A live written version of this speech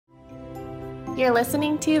You're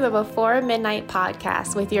listening to the Before Midnight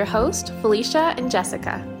podcast with your host, Felicia and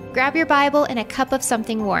Jessica. Grab your Bible and a cup of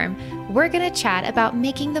something warm. We're going to chat about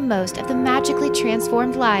making the most of the magically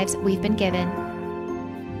transformed lives we've been given.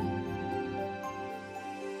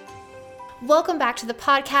 Welcome back to the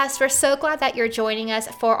podcast. We're so glad that you're joining us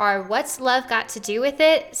for our What's Love Got to Do With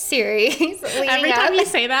It series. Every time you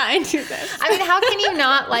say that, I do this. I mean, how can you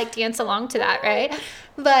not dance along to that, right?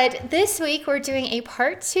 But this week we're doing a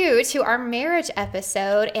part 2 to our marriage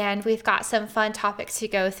episode, and we've got some fun topics to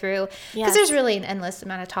go through because there's really an endless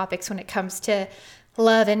amount of topics when it comes to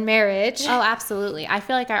love and marriage. Oh, absolutely. I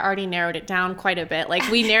feel like I already narrowed it down quite a bit.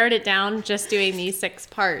 We narrowed it down just doing these 6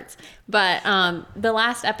 parts. But the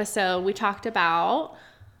last episode we talked about,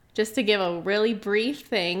 just to give a really brief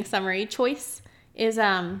summary, choice is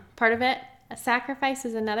part of it. A sacrifice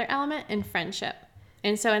is another element, and friendship.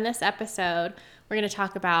 And so in this episode, we're going to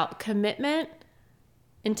talk about commitment,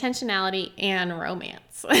 intentionality, and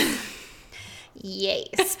romance. Yay,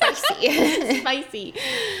 spicy. Spicy.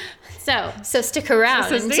 So stick around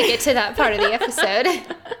to get to that part of the episode.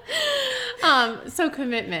 So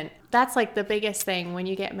commitment. That's the biggest thing when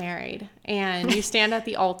you get married and you stand at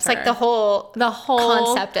the altar. It's the whole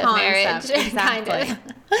concept of marriage. Exactly. Kind of.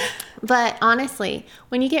 But honestly,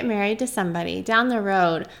 when you get married to somebody down the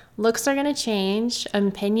road, looks are going to change,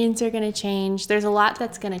 opinions are going to change. There's a lot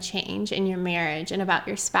that's going to change in your marriage and about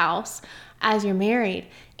your spouse as you're married.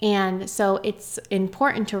 And so it's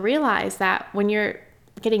important to realize that when you're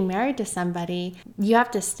getting married to somebody, you have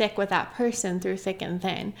to stick with that person through thick and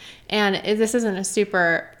thin. And this isn't a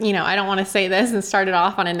super, I don't want to say this and start it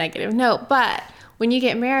off on a negative note, but when you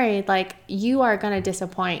get married, you are going to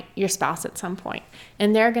disappoint your spouse at some point,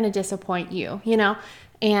 and they're going to disappoint you,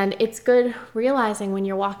 and it's good realizing when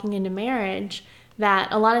you're walking into marriage that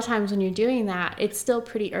a lot of times when you're doing that, it's still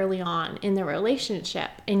pretty early on in the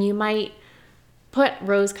relationship, and you might put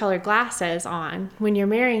rose-colored glasses on when you're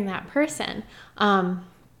marrying that person.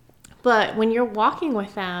 But when you're walking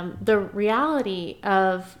with them, the reality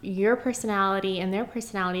of your personality and their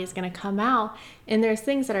personality is going to come out, and there's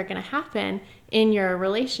things that are going to happen in your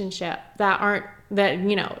relationship that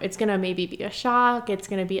it's going to maybe be a shock, it's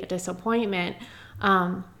going to be a disappointment.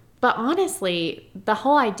 But honestly, the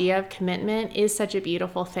whole idea of commitment is such a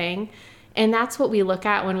beautiful thing. And that's what we look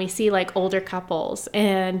at when we see older couples,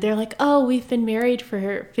 and they're like, oh, we've been married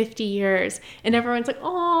for 50 years. And everyone's like,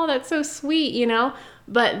 oh, that's so sweet,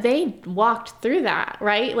 But they walked through that,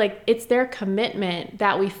 right? It's their commitment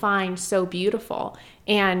that we find so beautiful.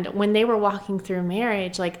 And when they were walking through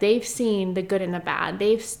marriage, they've seen the good and the bad.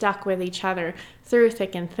 They've stuck with each other through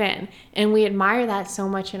thick and thin. And we admire that so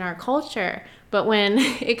much in our culture. But when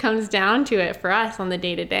it comes down to it for us on the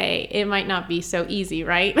day-to-day, it might not be so easy,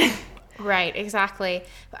 right? Right, exactly.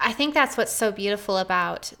 I think that's what's so beautiful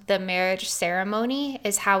about the marriage ceremony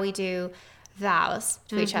is how we do vows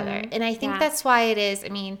to each other. And I think that's why it is,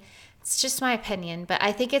 it's just my opinion, but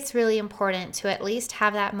I think it's really important to at least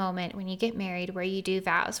have that moment when you get married where you do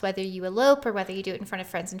vows, whether you elope or whether you do it in front of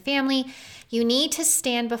friends and family. You need to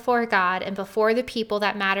stand before God and before the people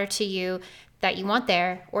that matter to you that you want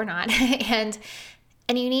there or not. and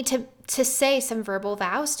you need to say some verbal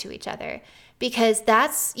vows to each other. Because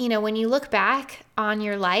that's, when you look back on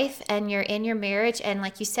your life and you're in your marriage and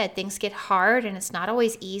like you said, things get hard and it's not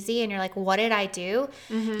always easy and you're like, what did I do?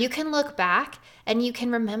 Mm-hmm. You can look back and you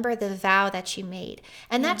can remember the vow that you made.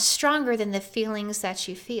 And that's stronger than the feelings that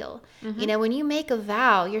you feel. Mm-hmm. When you make a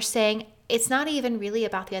vow, you're saying, it's not even really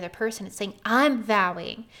about the other person. It's saying, I'm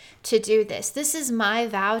vowing to do this. This is my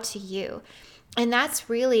vow to you. And that's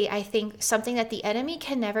really, I think, something that the enemy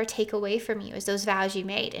can never take away from you is those vows you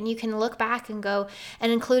made. And you can look back and go, and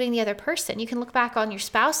including the other person, you can look back on your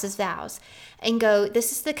spouse's vows and go,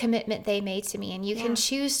 this is the commitment they made to me. And you can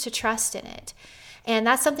choose to trust in it. And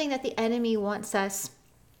that's something that the enemy wants us,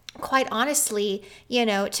 quite honestly,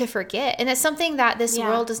 to forget. And it's something that this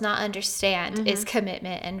world does not understand is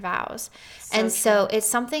commitment and vows. So it's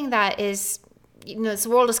something that is, this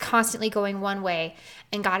world is constantly going one way.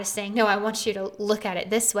 And God is saying, no, I want you to look at it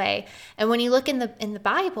this way. And when you look in the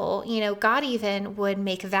Bible, God even would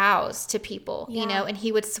make vows to people, and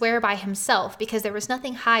he would swear by himself because there was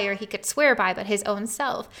nothing higher he could swear by but his own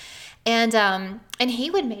self. And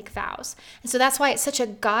he would make vows. And so that's why it's such a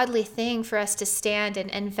godly thing for us to stand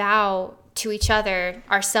and vow to each other,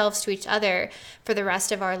 ourselves to each other for the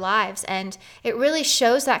rest of our lives. And it really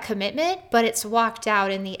shows that commitment, but it's walked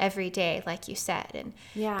out in the everyday, like you said.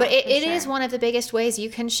 But it is one of the biggest ways you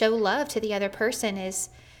can show love to the other person is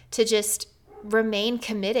to just remain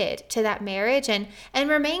committed to that marriage and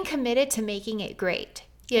remain committed to making it great.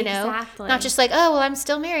 you know? Exactly. Not just like, oh, well, I'm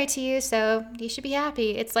still married to you, so you should be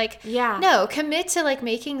happy. It's like, no, commit to like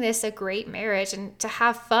making this a great marriage and to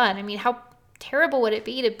have fun. I mean, how terrible would it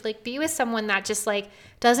be to like be with someone that just like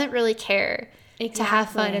doesn't really care to have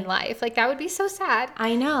fun in life? Like that would be so sad.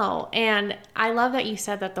 I know. And I love that you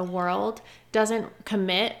said that the world doesn't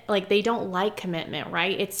commit, like they don't like commitment,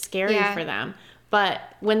 right? It's scary for them. But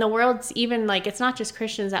when the world's even like, it's not just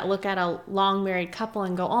Christians that look at a long married couple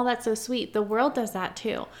and go, oh, that's so sweet. The world does that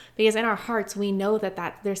too. Because in our hearts, we know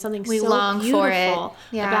that there's something so long beautiful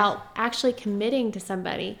for it. about actually committing to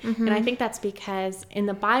somebody. And I think that's because in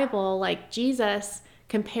the Bible, like Jesus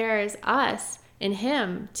compares us and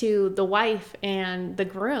him to the wife and the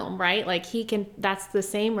groom, right? Like that's the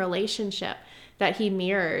same relationship that he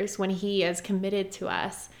mirrors when he is committed to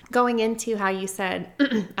us. Going into how you said,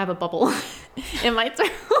 I have a bubble in my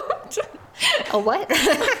throat. A what?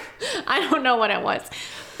 I don't know what it was.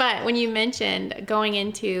 But when you mentioned going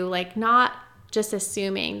into like not just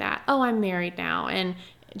assuming that, oh, I'm married now and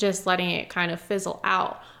just letting it kind of fizzle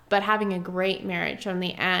out, but having a great marriage from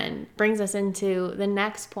the end brings us into the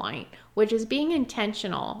next point, which is being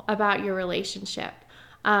intentional about your relationship.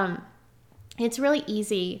 It's really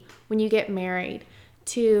easy when you get married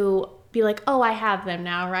to be like, oh, I have them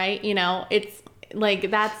now, right? You know, it's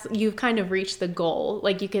like you've kind of reached the goal.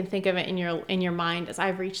 Like you can think of it in your mind as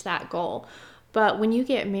I've reached that goal. But when you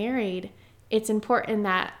get married, it's important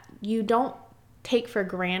that you don't take for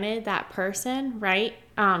granted that person, right?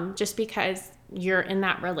 Just because you're in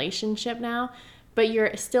that relationship now, but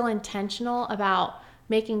you're still intentional about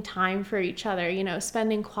making time for each other, you know,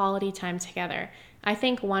 spending quality time together. I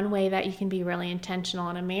think one way that you can be really intentional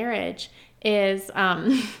in a marriage is,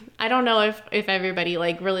 I don't know if everybody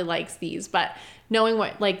like really likes these, but knowing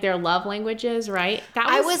what like their love language is, right?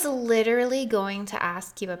 I was literally going to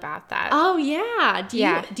ask you about that. Oh yeah.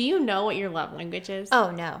 Do you know what your love language is?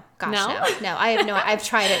 Oh no. Gosh, no. I have no, I've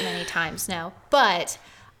tried it many times, no. But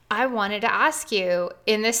I wanted to ask you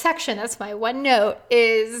in this section, that's my one note,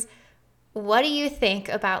 is what do you think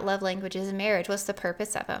about love languages in marriage? What's the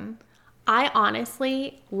purpose of them? I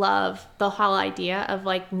honestly love the whole idea of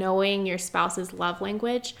like knowing your spouse's love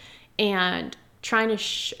language and trying to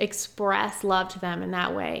express love to them in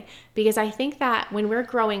that way. Because I think that when we're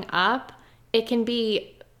growing up, it can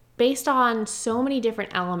be based on so many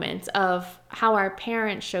different elements of how our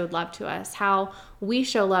parents showed love to us, how we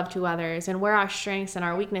show love to others, and where our strengths and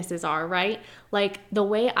our weaknesses are, right? Like the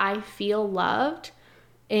way I feel loved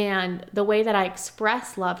and the way that I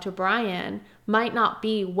express love to Brian might not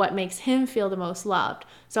be what makes him feel the most loved.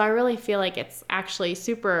 So I really feel like it's actually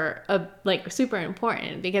super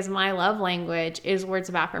important because my love language is words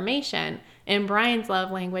of affirmation and Brian's love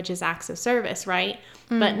language is acts of service, right?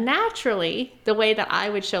 But naturally, the way that I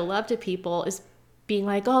would show love to people is being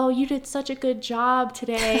like, oh, you did such a good job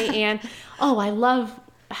today. And, oh, I love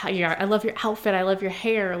your outfit. I love your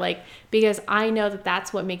hair. Like, because I know that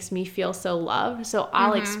that's what makes me feel so loved. So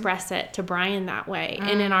I'll express it to Brian that way.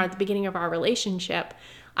 And in the beginning of our relationship,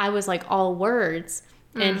 I was like all words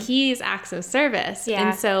and he's acts of service. Yeah.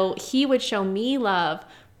 And so he would show me love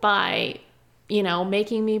by, you know,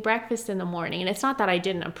 making me breakfast in the morning. And it's not that I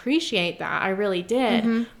didn't appreciate that. I really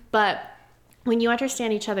did. But when you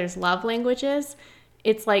understand each other's love languages,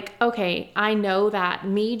 it's like, okay, I know that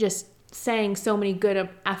me just saying so many good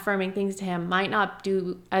affirming things to him might not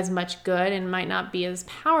do as much good and might not be as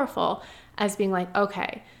powerful as being like,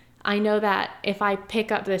 okay, I know that if I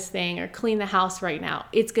pick up this thing or clean the house right now,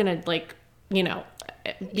 it's gonna like, you know,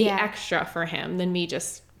 be extra for him than me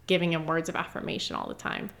just giving him words of affirmation all the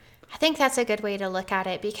time. I think that's a good way to look at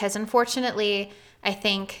it because unfortunately, I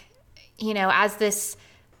think, you know, as this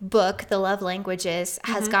book, The Love Languages,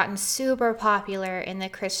 has gotten super popular in the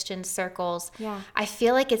Christian circles. Yeah. I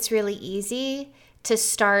feel like it's really easy to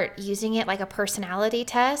start using it like a personality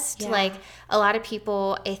test. Yeah. Like a lot of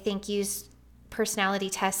people, I think, use personality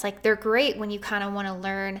tests. Like they're great when you kind of want to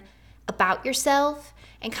learn about yourself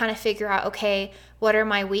and kind of figure out, okay, what are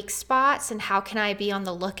my weak spots and how can I be on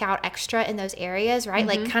the lookout extra in those areas, right?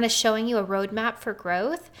 Like kind of showing you a roadmap for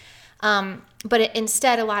growth. But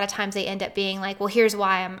instead, a lot of times they end up being like, well, here's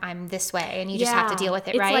why I'm this way. And you just have to deal with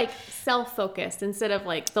it, right? It's like self-focused instead of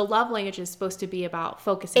like the love language is supposed to be about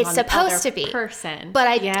focusing on the other person. But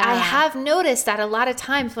I have noticed that a lot of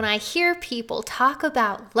times when I hear people talk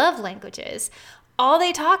about love languages, all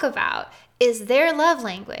they talk about is their love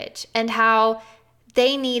language and how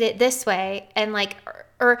they need it this way. And like,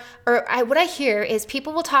 what I hear is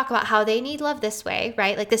people will talk about how they need love this way,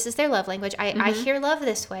 right? Like this is their love language. I hear love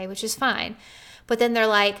this way, which is fine. But then they're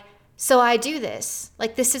like, so I do this.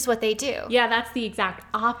 Like, this is what they do. Yeah, that's the exact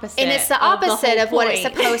opposite. And it's the opposite of what it's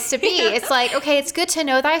point. supposed to be. It's like, okay, it's good to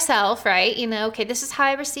know thyself, right? You know, okay, this is how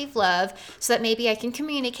I receive love, so that maybe I can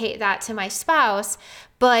communicate that to my spouse.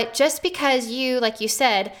 But just because you, like you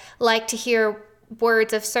said, like to hear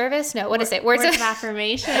words of service, no, what is it? Words of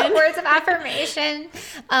affirmation. Words of affirmation.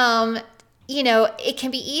 You know, it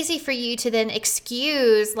can be easy for you to then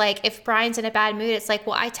excuse, like, if Brian's in a bad mood, it's like,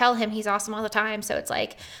 well, I tell him he's awesome all the time. So it's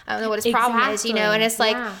like, I don't know what his problem is, you know, and it's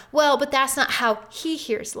like, well, but that's not how he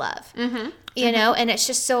hears love, you know, and it's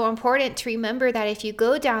just so important to remember that if you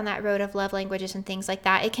go down that road of love languages and things like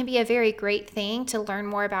that, it can be a very great thing to learn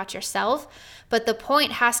more about yourself. But the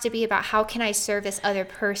point has to be about, how can I serve this other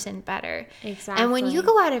person better? Exactly. And when you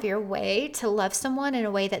go out of your way to love someone in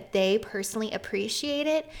a way that they personally appreciate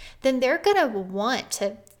it, then they're going to want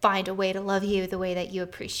to find a way to love you the way that you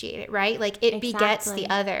appreciate it, right? Like, it begets the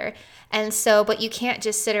other. And so, but you can't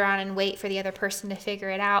just sit around and wait for the other person to figure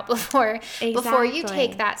it out before you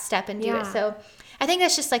take that step and do it. So I think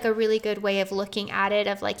that's just like a really good way of looking at it,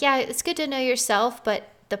 of like, yeah, it's good to know yourself, but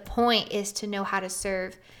the point is to know how to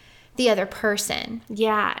serve the other person.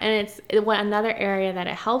 Yeah, and another area that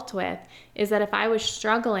it helped with is that if I was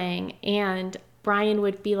struggling and Brian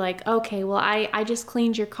would be like, okay, well, I just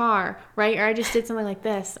cleaned your car, right? Or I just did something like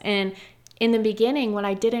this. And in the beginning, when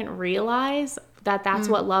I didn't realize that that's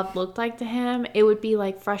what love looked like to him, it would be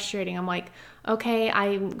like frustrating. I'm like, okay,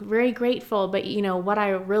 I'm very grateful, but you know, what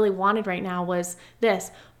I really wanted right now was this.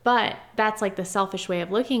 But that's like the selfish way of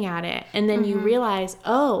looking at it. And then you realize,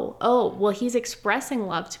 oh, well, he's expressing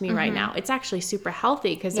love to me right now. It's actually super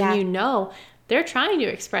healthy, because then you know they're trying to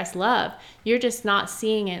express love. You're just not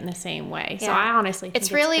seeing it in the same way. So I honestly think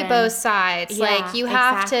it's really both sides. Like, you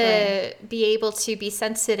have to be able to be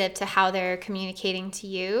sensitive to how they're communicating to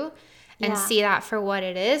you and see that for what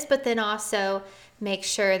it is, but then also make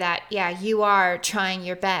sure that, you are trying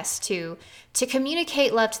your best to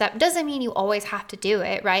communicate love to that. Doesn't mean you always have to do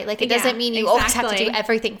it, right? Like, it doesn't mean you always have to do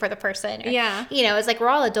everything for the person. You know, it's like, we're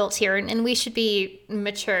all adults here, and we should be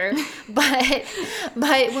mature. but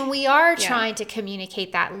when we are trying to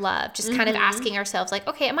communicate that love, just kind of asking ourselves, like,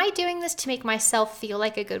 okay, am I doing this to make myself feel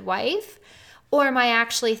like a good wife? Or am I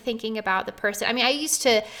actually thinking about the person? I mean, I used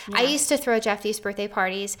to throw Jeff these birthday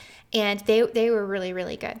parties, and they were really,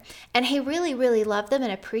 really good. And he really, really loved them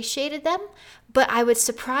and appreciated them. But I would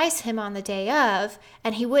surprise him on the day of,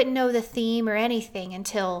 and he wouldn't know the theme or anything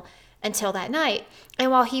until that night.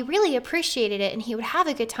 And while he really appreciated it and he would have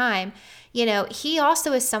a good time, you know, he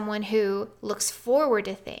also is someone who looks forward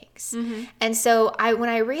to things. And so when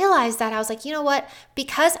I realized that, I was like, you know what?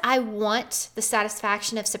 Because I want the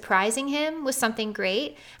satisfaction of surprising him with something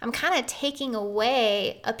great, I'm kind of taking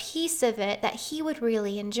away a piece of it that he would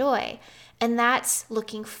really enjoy. And that's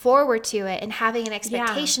looking forward to it and having an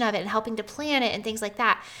expectation of it and helping to plan it and things like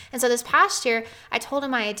that. And so this past year, I told him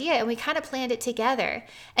my idea, and we kind of planned it together.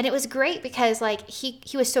 And it was great because, like, he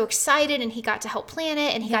was so excited, and he got to help plan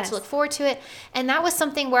it, and he got to look forward to it. And that was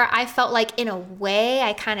something where I felt like, in a way,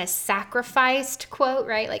 I kind of sacrificed, quote,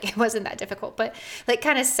 right? Like, it wasn't that difficult, but like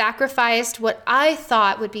kind of sacrificed what I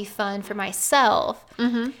thought would be fun for myself.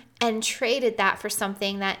 And traded that for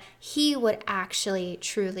something that he would actually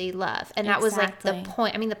truly love. And that was like the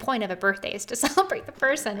point. I mean, the point of a birthday is to celebrate the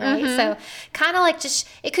person, right? So kind of like, just,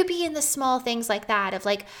 it could be in the small things like that, of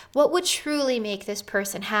like, what would truly make this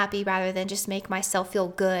person happy, rather than just make myself feel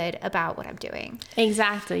good about what I'm doing.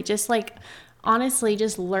 Exactly. Just like, honestly,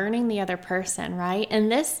 just learning the other person, right?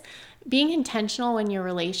 And this, being intentional in your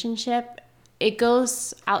relationship, it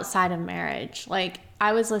goes outside of marriage. Like,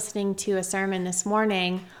 I was listening to a sermon this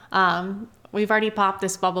morning. We've already popped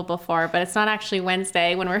this bubble before, but it's not actually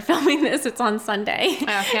Wednesday when we're filming this. It's on Sunday.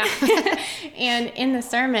 Oh, yeah. And in the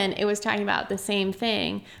sermon, it was talking about the same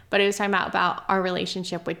thing, but it was talking about our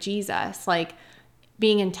relationship with Jesus, like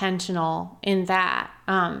being intentional in that,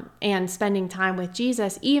 and spending time with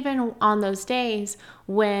Jesus, even on those days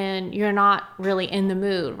when you're not really in the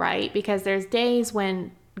mood, right? Because there's days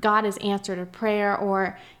when God has answered a prayer,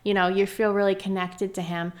 or, you know, you feel really connected to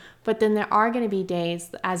him. But then there are going to be days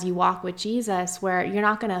as you walk with Jesus where you're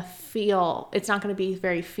not going to feel, it's not going to be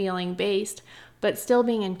very feeling based, but still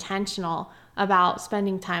being intentional about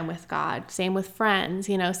spending time with God. Same with friends,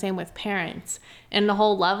 you know, same with parents. And the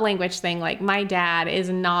whole love language thing, like, my dad is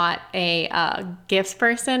not a gifts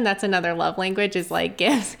person. That's another love language, is like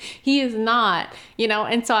gifts. He is not, you know,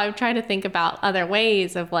 and so I'm trying to think about other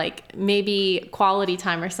ways of, like, maybe quality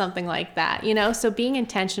time or something like that, you know? So being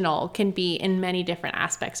intentional can be in many different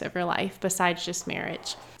aspects of your life besides just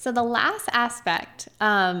marriage. So the last aspect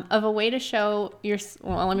of a way to show your,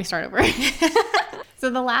 well, let me start over. So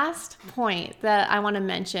the last point that I want to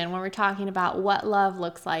mention when we're talking about what love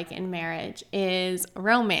looks like in marriage is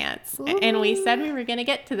romance. Ooh. And we said we were going to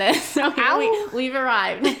get to this, so we've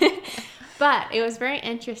arrived. But it was very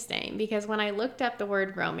interesting because when I looked up the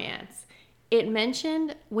word romance, it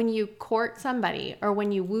mentioned when you court somebody or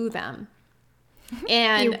when you woo them.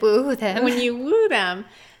 And you woo them. When you woo them.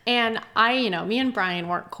 And me and Brian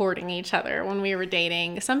weren't courting each other when we were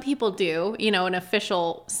dating. Some people do, in an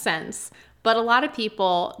official sense. But a lot of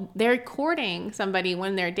people, they're courting somebody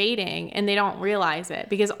when they're dating and they don't realize it,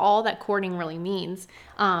 because all that courting really means,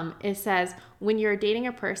 it says when you're dating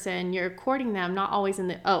a person, you're courting them, not always in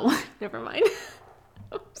the, never mind.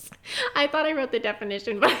 Oops. I thought I wrote the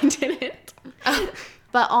definition, but I didn't. Oh.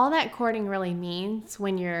 But all that courting really means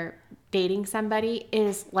when you're dating somebody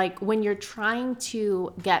is like when you're trying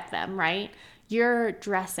to get them, right? You're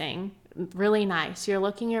dressing really nice. You're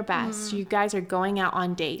looking your best. You guys are going out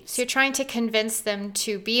on dates. So you're trying to convince them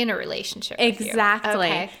to be in a relationship with Exactly.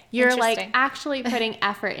 you. Okay. You're like actually putting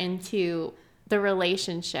effort into the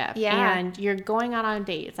relationship. Yeah. And you're going out on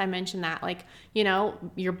dates. I mentioned that. Like,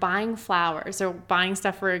 you're buying flowers or buying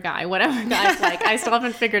stuff for a guy, whatever guys like. I still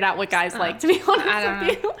haven't figured out what guys like, to be honest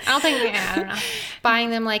I don't know.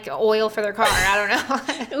 Buying them like oil for their car. I don't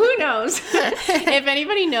know. Who knows? If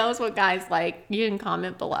anybody knows what guys like, you can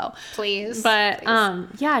comment below. Please. But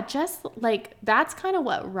just like that's kind of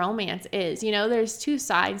what romance is. There's two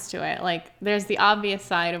sides to it. Like there's the obvious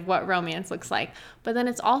side of what romance looks like, but then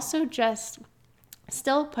it's also just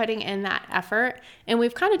still putting in that effort. And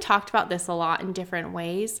we've kind of talked about this a lot in different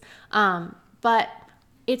ways. But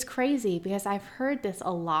it's crazy because I've heard this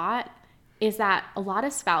a lot, is that a lot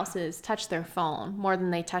of spouses touch their phone more than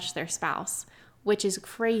they touch their spouse, which is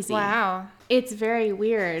crazy. Wow. It's very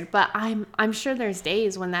weird, but I'm sure there's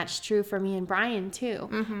days when that's true for me and Brian too.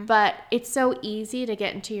 Mm-hmm. But it's so easy to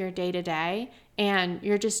get into your day-to-day and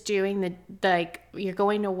you're just doing you're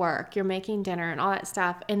going to work, you're making dinner and all that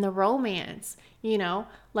stuff. And the romance,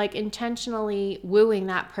 like intentionally wooing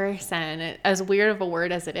that person, as weird of a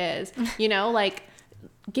word as it is, like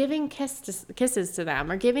giving kisses to them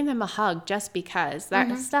or giving them a hug just because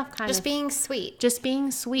that stuff just being sweet,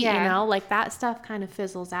 like that stuff kind of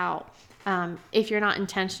fizzles out if you're not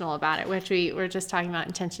intentional about it, which we were just talking about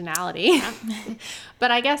intentionality. Yeah. But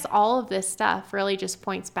I guess all of this stuff really just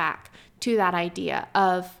points back to that idea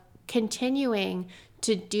of continuing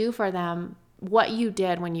to do for them what you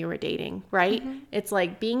did when you were dating, right? Mm-hmm. It's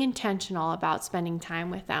like being intentional about spending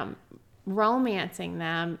time with them, romancing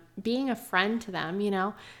them, being a friend to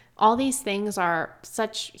them, all these things are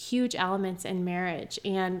such huge elements in marriage.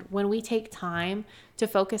 And when we take time to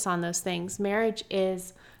focus on those things, marriage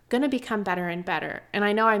is going to become better and better. And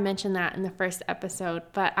I know I mentioned that in the first episode,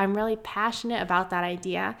 but I'm really passionate about that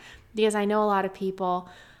idea because I know a lot of people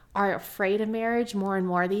are afraid of marriage more and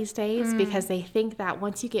more these days because they think that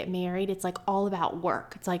once you get married, it's like all about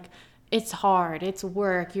work. It's like, it's hard, it's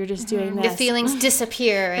work, you're just doing this. The feelings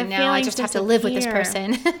disappear and now I just have to live with this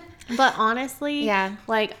person. But honestly,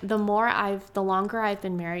 like the longer I've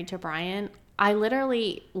been married to Brian, I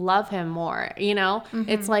literally love him more,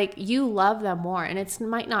 It's like you love them more and it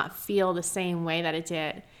might not feel the same way that it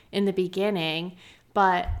did in the beginning,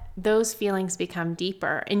 but those feelings become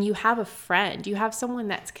deeper and you have a friend, you have someone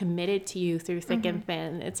that's committed to you through thick and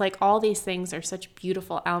thin. It's like all these things are such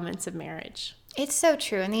beautiful elements of marriage. It's so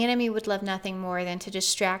true. And the enemy would love nothing more than to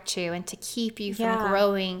distract you and to keep you from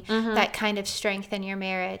growing that kind of strength in your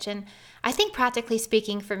marriage. And I think practically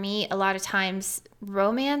speaking for me, a lot of times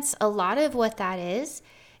romance, a lot of what that is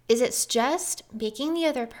it's just making the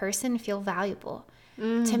other person feel valuable.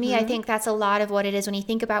 To me, I think that's a lot of what it is when you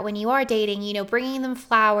think about when you are dating, bringing them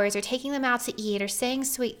flowers or taking them out to eat or saying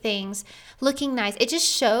sweet things, looking nice. It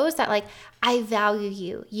just shows that like, I value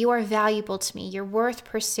you. You are valuable to me. You're worth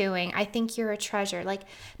pursuing. I think you're a treasure. Like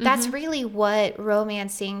that's really what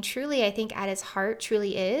romancing truly, I think at its heart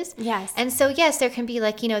truly is. Yes. And so, yes, there can be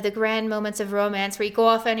like, the grand moments of romance where you go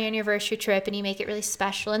off on an anniversary trip and you make it really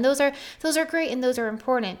special. And those are great and those are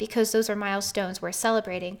important because those are milestones we're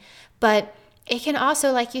celebrating. But it can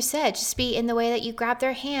also, like you said, just be in the way that you grab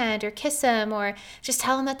their hand or kiss them or just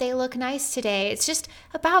tell them that they look nice today. It's just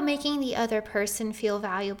about making the other person feel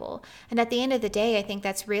valuable. And at the end of the day, I think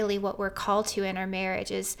that's really what we're called to in our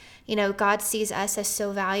marriage is, God sees us as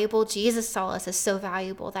so valuable. Jesus saw us as so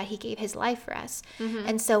valuable that he gave his life for us.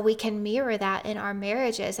 And so we can mirror that in our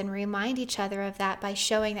marriages and remind each other of that by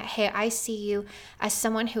showing that, hey, I see you as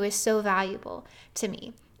someone who is so valuable to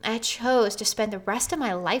me. I chose to spend the rest of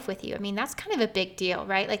my life with you. I mean, that's kind of a big deal,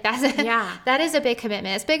 right? Like that is a big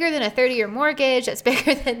commitment. It's bigger than a 30-year mortgage. It's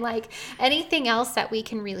bigger than like anything else that we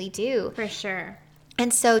can really do. For sure.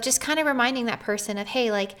 And so just kind of reminding that person of,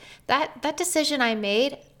 hey, like that decision I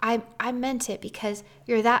made, I meant it because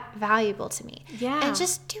you're that valuable to me. Yeah. And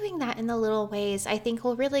just doing that in the little ways, I think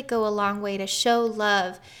will really go a long way to show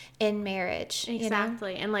love in marriage.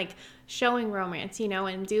 Exactly. And like showing romance,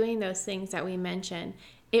 and doing those things that we mentioned,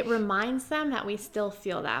 it reminds them that we still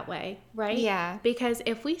feel that way, right? Yeah. Because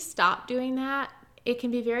if we stop doing that, it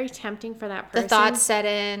can be very tempting for that person. The thoughts set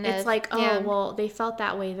in. It's like, well, they felt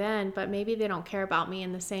that way then, but maybe they don't care about me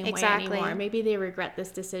in the same way anymore. Maybe they regret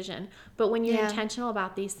this decision. But when you're intentional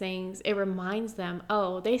about these things, it reminds them,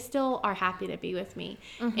 they still are happy to be with me.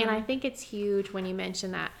 Mm-hmm. And I think it's huge when you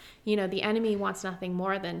mention that, the enemy wants nothing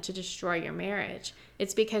more than to destroy your marriage.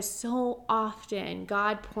 It's because so often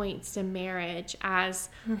God points to marriage as,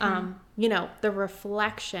 the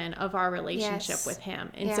reflection of our relationship with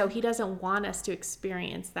him. And so he doesn't want us to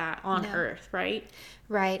experience that on earth, right?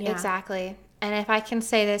 Right, exactly. And if I can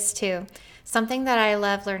say this too, something that I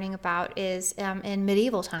love learning about is in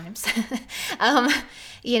medieval times.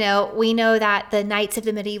 We know that the knights of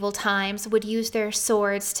the medieval times would use their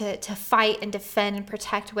swords to fight and defend and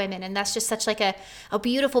protect women. And that's just such like a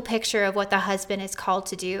beautiful picture of what the husband is called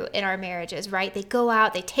to do in our marriages, right? They go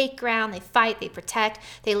out, they take ground, they fight, they protect,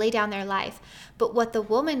 they lay down their life. But what the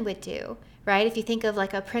woman would do, right? If you think of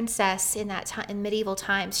like a princess in that time, in medieval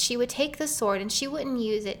times, she would take the sword and she wouldn't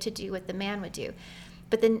use it to do what the man would do.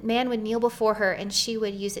 But the man would kneel before her and she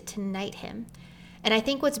would use it to knight him. And I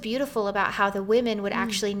think what's beautiful about how the women would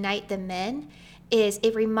actually knight the men is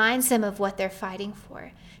it reminds them of what they're fighting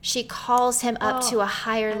for. She calls him up to a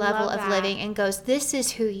higher level of living and goes, this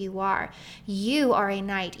is who you are. You are a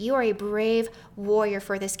knight. You are a brave warrior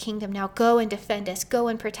for this kingdom. Now go and defend us. Go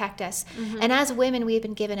and protect us. Mm-hmm. And as women, we have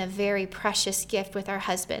been given a very precious gift with our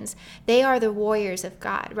husbands. They are the warriors of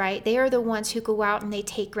God, right? They are the ones who go out and they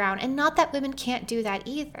take ground. And not that women can't do that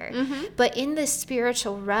either. Mm-hmm. But in the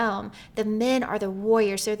spiritual realm, the men are the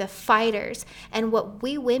warriors. They're the fighters. And what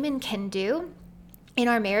we women can do in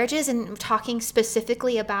our marriages, and talking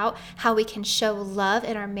specifically about how we can show love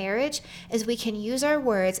in our marriage, is we can use our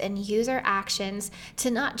words and use our actions to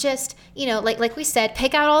not just, like we said,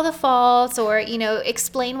 pick out all the faults or,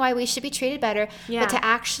 explain why we should be treated better, but to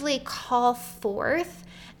actually call forth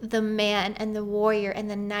the man and the warrior and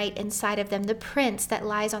the knight inside of them, the prince that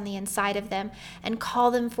lies on the inside of them, and call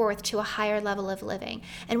them forth to a higher level of living.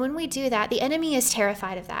 And when we do that, the enemy is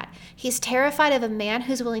terrified of that. He's terrified of a man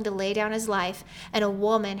who's willing to lay down his life and a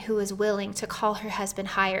woman who is willing to call her husband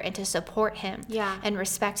higher and to support him and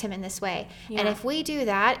respect him in this way. And if we do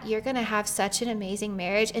that, you're going to have such an amazing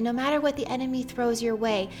marriage. And no matter what the enemy throws your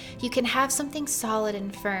way, you can have something solid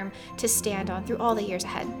and firm to stand on through all the years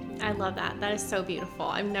ahead. I love that. That is so beautiful.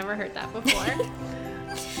 I've never heard that before.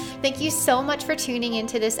 Thank you so much for tuning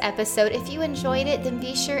into this episode. If you enjoyed it, then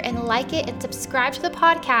be sure and like it and subscribe to the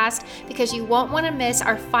podcast, because you won't want to miss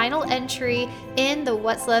our final entry in the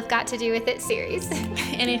What's Love Got to Do With It series.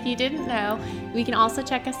 And if you didn't know, we can also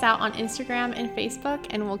check us out on Instagram and Facebook,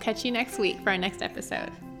 and we'll catch you next week for our next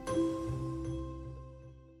episode.